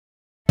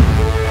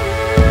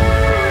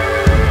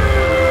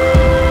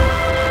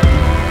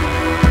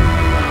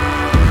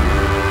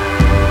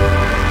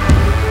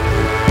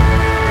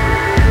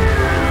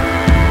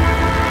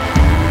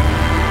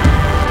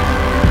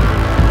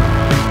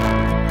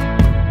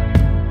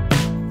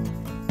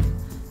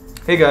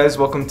Hey guys,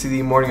 welcome to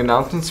the morning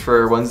announcements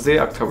for Wednesday,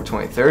 October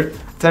 23rd.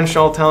 Attention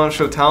all talent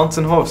show talents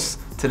and hosts.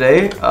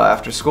 Today,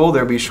 after school,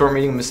 there will be a short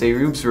meeting in Miss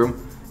Ayub's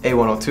room,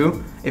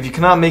 A102. If you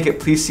cannot make it,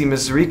 please see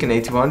Ms. Zarik in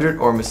A200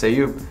 or Miss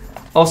Ayub.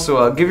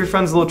 Also, give your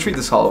friends a little treat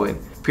this Halloween.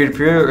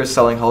 Peer-to-Peer is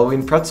selling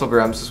Halloween pretzel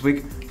grams this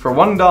week. For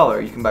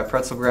 $1, you can buy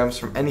pretzel grams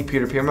from any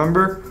peer-to-peer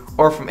member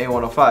or from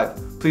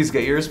A105. Please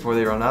get yours before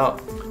they run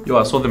out. Yo,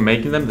 I saw them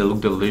making them. They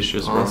look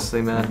delicious, bro.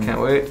 Honestly, man, can't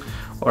wait.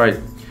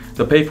 Alright,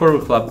 the Pay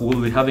Forward Club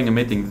will be having a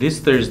meeting this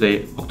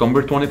Thursday,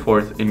 October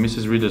 24th in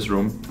Mrs. Reeder's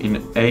room in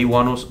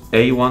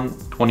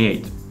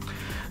A128.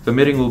 The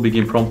meeting will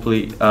begin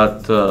promptly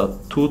at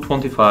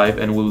 2:25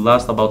 and will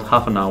last about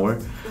half an hour.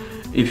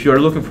 If you are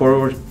looking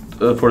forward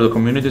for the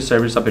community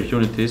service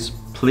opportunities,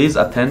 please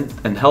attend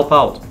and help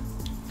out.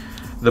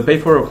 The Pay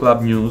Forward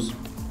Club news,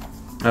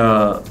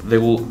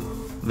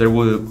 there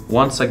will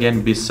once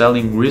again be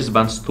selling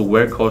wristbands to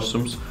wear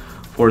costumes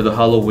for the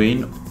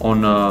Halloween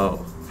on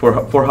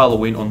for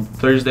Halloween on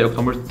Thursday,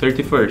 October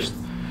 31st.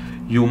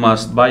 You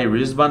must buy a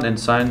wristband and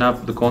sign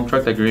up the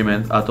contract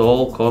agreement at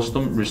all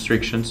costume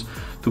restrictions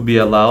to be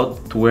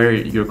allowed to wear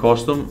your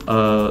costume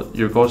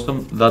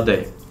that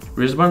day.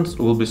 Wristbands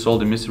will be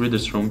sold in Miss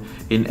Reeder's room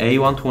in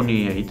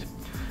A128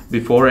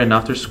 before and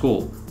after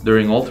school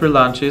during all 3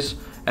 lunches,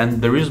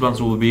 and the wristbands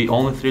will be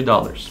only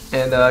 $3.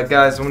 And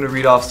guys, I'm going to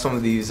read off some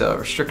of these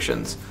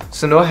restrictions.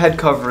 So no head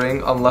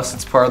covering unless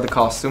it's part of the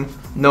costume,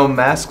 no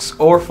masks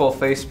or full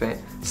face paint.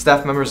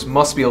 Staff members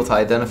must be able to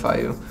identify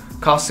you.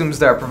 Costumes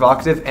that are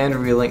provocative and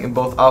revealing in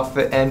both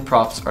outfit and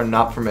props are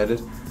not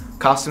permitted.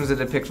 Costumes that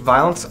depict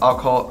violence,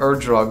 alcohol, or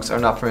drugs are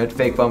not permitted.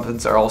 Fake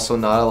weapons are also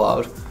not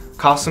allowed.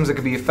 Costumes that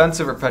could be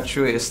offensive or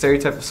perpetuate a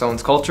stereotype of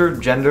someone's culture,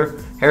 gender,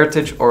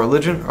 heritage, or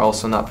religion are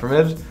also not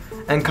permitted.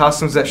 And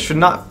costumes that should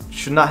not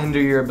hinder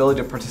your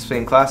ability to participate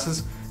in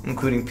classes,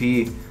 including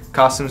PE.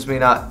 Costumes may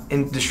not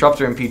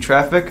disrupt or impede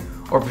traffic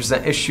or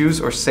present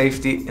issues or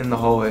safety in the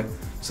hallway.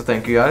 So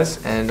thank you guys,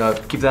 and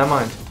keep that in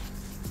mind.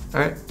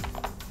 Alright.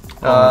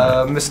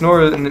 Miss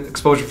Nora in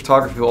Exposure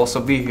Photography will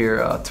also be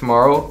here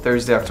tomorrow,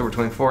 Thursday, October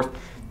 24th,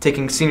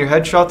 taking senior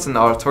headshots in the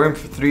auditorium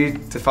for 3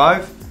 to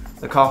 5.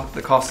 The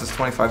cost is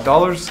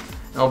 $25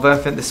 and will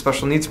benefit the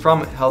special needs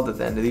prom held at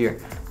the end of the year.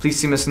 Please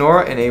see Miss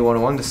Nora in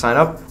A101 to sign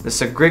up. This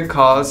is a great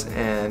cause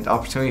and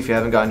opportunity if you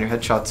haven't gotten your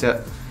headshots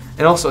yet.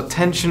 And also,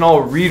 attention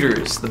all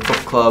readers, the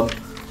book club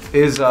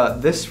is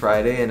this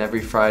Friday and every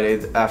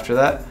Friday after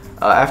that,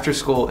 after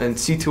school in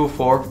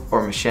C204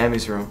 or Miss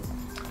Shammy's room.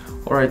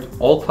 Alright,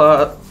 all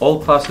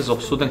classes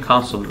of student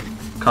councils.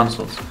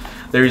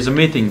 There is a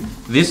meeting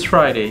this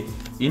Friday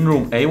in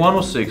room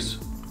A106.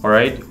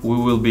 Alright, we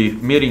will be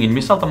meeting in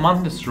Miss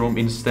Altamonte's room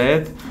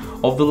instead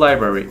of the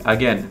library.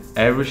 Again,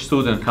 every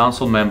student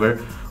council member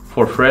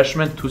for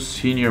freshman to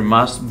senior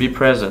must be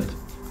present.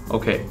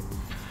 Okay.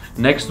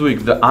 Next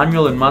week, the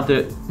annual and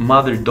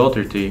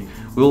mother-daughter tea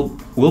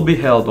will be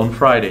held on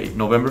Friday,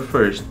 November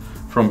 1st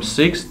from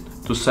 6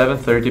 to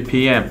 7:30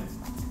 p.m.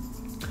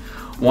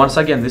 Once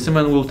again, this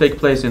event will take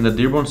place in the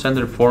Dearborn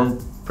Center for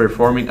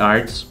Performing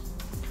Arts.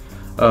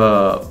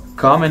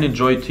 Come and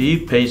enjoy tea,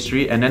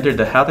 pastry, and enter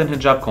the hat and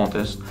hijab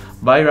contest.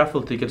 Buy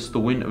raffle tickets to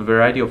win a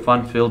variety of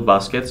fun-filled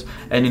baskets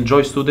and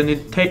enjoy student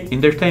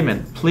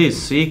entertainment. Please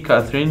see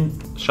Catherine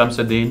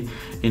Shamseddin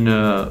in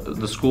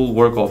the school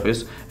work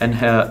office and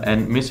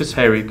Mrs.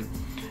 Herrick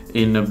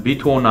in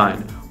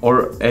B209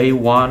 or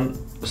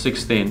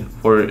A116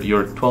 for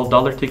your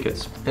 $12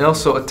 tickets. And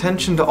also,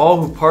 attention to all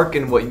who park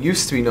in what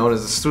used to be known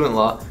as the student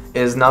lot.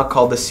 It is now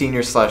called the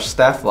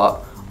senior/staff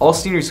lot. All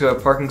seniors who have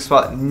a parking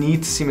spot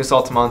need to see Miss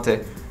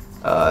Altamonte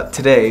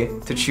today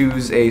to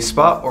choose a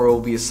spot or it will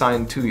be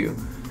assigned to you.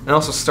 And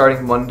also,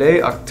 starting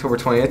Monday, October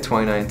 20th,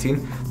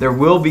 2019, there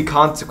will be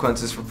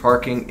consequences for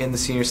parking in the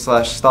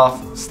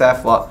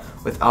senior/staff lot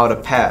without a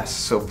pass.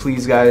 So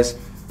please guys,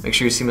 make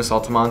sure you see Miss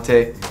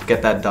Altamonte,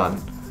 get that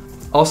done.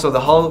 Also,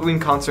 the Halloween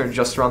concert is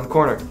just around the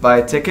corner. Buy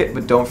a ticket,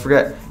 but don't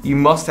forget, you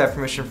must have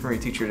permission from your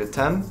teacher to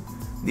attend.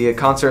 The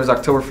concert is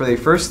October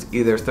 31st,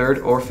 either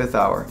 3rd or 5th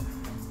hour.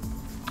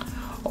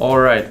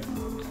 Alright,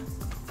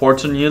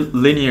 Fortune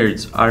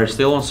lanyards are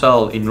still on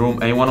sale in room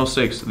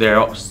A106. They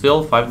are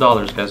still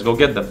 $5, guys, go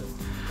get them.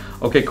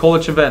 Okay,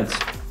 college events.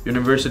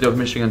 University of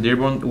Michigan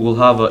Dearborn will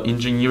have an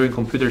engineering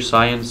computer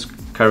science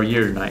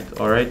career night,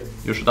 alright?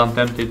 You should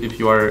attempt it if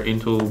you are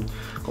into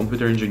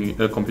computer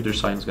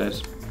science,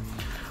 guys.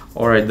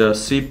 Alright, the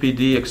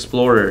CPD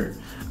Explorer,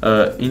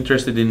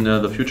 interested in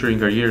the future in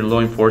career in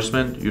law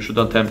enforcement, you should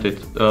attempt it.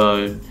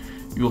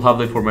 You'll have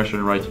the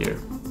information right here.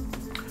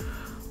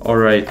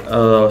 Alright,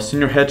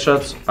 senior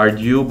headshots are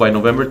due by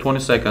November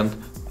 22nd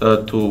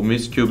to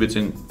Miss Cubits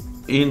in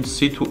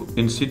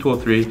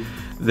C203.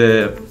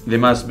 They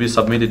must be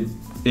submitted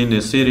in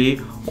the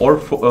city or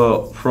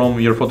from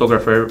your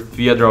photographer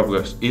via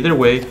Dropbox. Either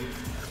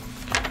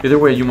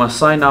way, you must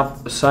sign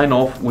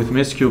off with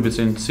Miss Cubits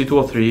in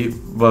C203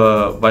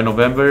 by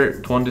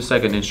November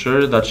 22nd.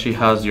 Ensure that she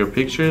has your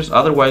pictures,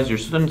 otherwise your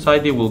student's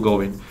ID will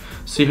go in.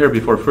 See her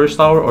before first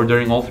hour or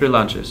during all 3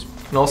 lunches.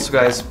 And also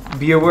guys,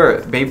 be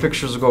aware, baby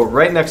pictures will go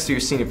right next to your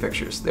senior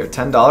pictures. They're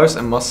 $10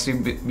 and must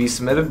be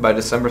submitted by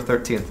December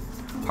 13th.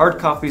 Hard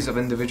copies of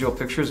individual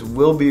pictures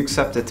will be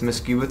accepted to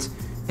Ms. Cubits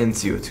in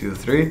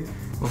CO203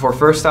 before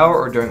first hour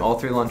or during all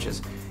 3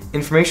 lunches.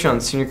 Information on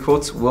senior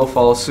quotes will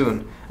follow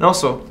soon. And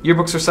also,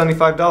 yearbooks are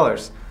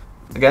 $75.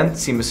 Again,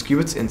 see Ms.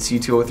 Cubits in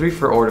C203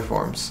 for order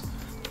forms.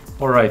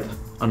 Alright,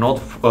 a note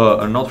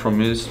from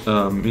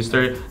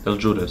Mr. Del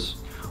Judas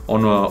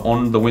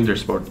on the winter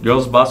sport.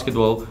 Girls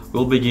basketball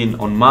will begin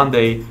on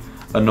Monday,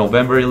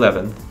 November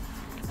 11th.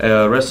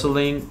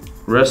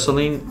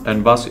 Wrestling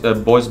and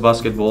boys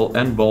basketball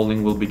and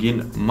bowling will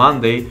begin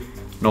Monday,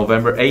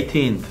 November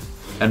 18th.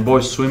 And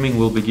boys swimming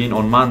will begin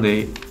on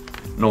Monday,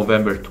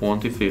 November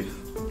 25th.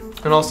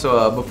 And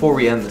also, before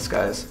we end this,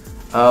 guys,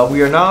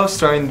 we are now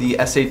starting the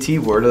SAT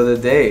word of the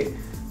day.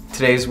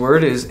 Today's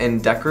word is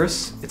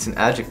indecorous. It's an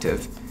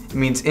adjective. It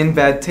means in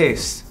bad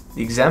taste.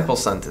 The example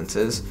sentence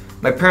is,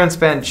 my parents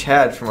banned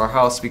Chad from our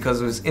house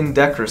because of his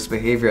indecorous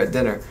behavior at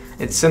dinner.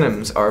 Its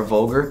synonyms are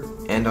vulgar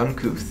and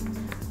uncouth.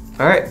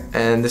 Alright,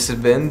 and this has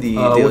been the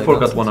daily we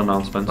forgot one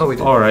announcement. Oh, we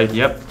did. Alright,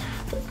 yep.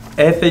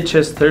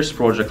 FHS Thirst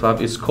Project Club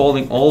is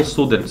calling all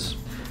students.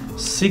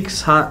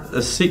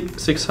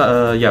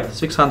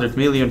 600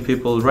 million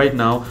people right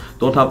now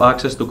don't have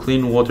access to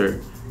clean water.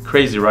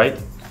 Crazy, right?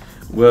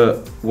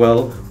 Well,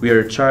 we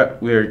are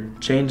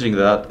changing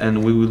that,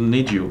 and we will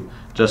need you.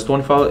 Just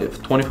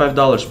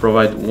 $25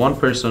 provide one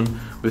person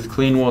with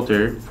clean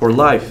water for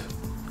life.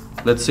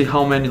 Let's see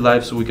how many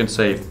lives we can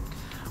save.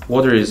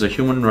 Water is a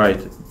human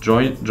right.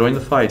 Join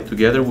the fight.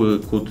 Together we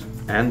could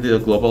end the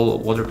global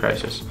water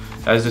crisis.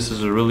 Guys, this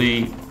is a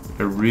really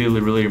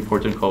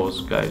important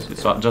cause, guys.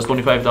 It's just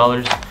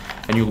 $25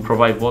 and you will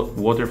provide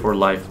water for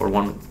life, for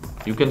one.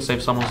 You can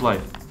save someone's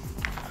life.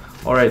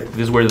 Alright,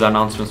 these were the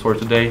announcements for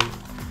today.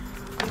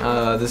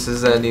 This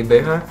is Need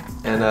Behar,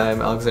 and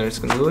I'm Alexander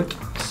Skanduli.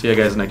 See you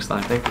guys next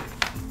time. Thank you.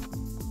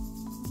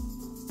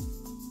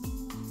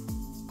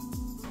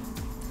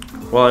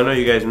 Well, I know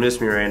you guys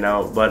miss me right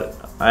now, but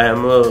I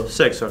am a little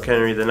sick, so I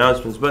can't read the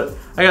announcements, but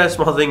I got a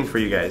small thing for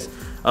you guys.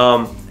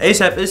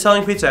 ASAP is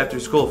selling pizza after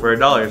school for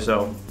 $1,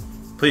 so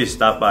please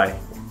stop by.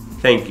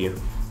 Thank you.